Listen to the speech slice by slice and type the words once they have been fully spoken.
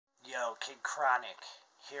Yo, Kid Chronic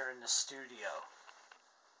here in the studio.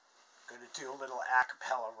 Gonna do a little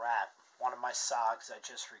acapella rap. One of my songs I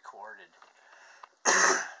just recorded.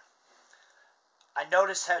 I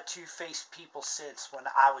noticed how two-faced people since when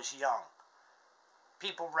I was young.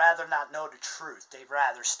 People rather not know the truth, they'd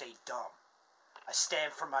rather stay dumb. I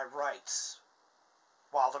stand for my rights,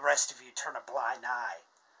 while the rest of you turn a blind eye.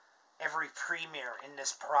 Every premier in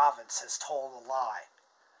this province has told a lie.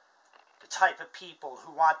 The type of people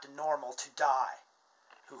who want the normal to die,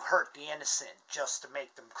 who hurt the innocent just to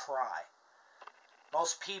make them cry.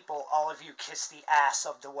 Most people, all of you, kiss the ass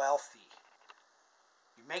of the wealthy.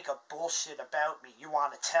 You make up bullshit about me, you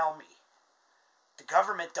want to tell me. The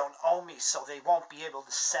government don't own me, so they won't be able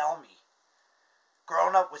to sell me.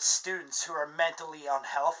 Grown up with students who are mentally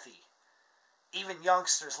unhealthy. Even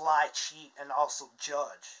youngsters lie, cheat, and also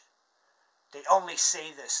judge. They only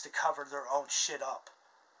say this to cover their own shit up.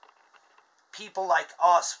 People like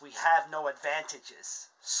us, we have no advantages,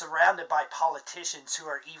 surrounded by politicians who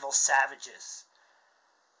are evil savages.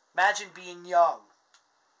 Imagine being young.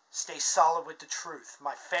 Stay solid with the truth.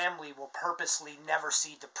 My family will purposely never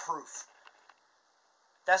see the proof.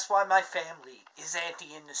 That's why my family is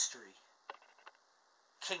anti-industry.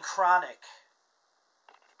 King Chronic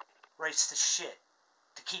writes the shit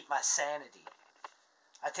to keep my sanity.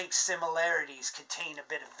 I think similarities contain a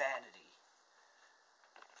bit of vanity.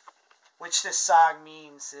 Which this song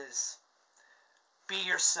means is, be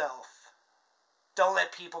yourself. Don't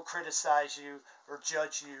let people criticize you or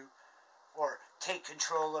judge you or take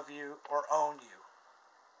control of you or own you.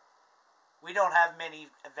 We don't have many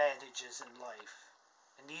advantages in life,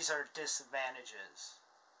 and these are disadvantages.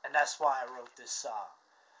 And that's why I wrote this song.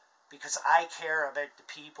 Because I care about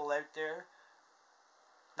the people out there,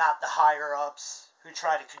 not the higher-ups who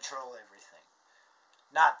try to control everything.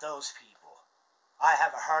 Not those people. I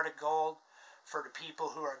have a heart of gold for the people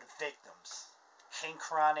who are the victims. King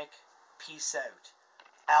Chronic, peace out.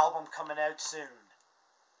 Album coming out soon.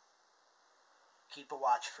 Keep a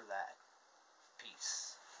watch for that. Peace.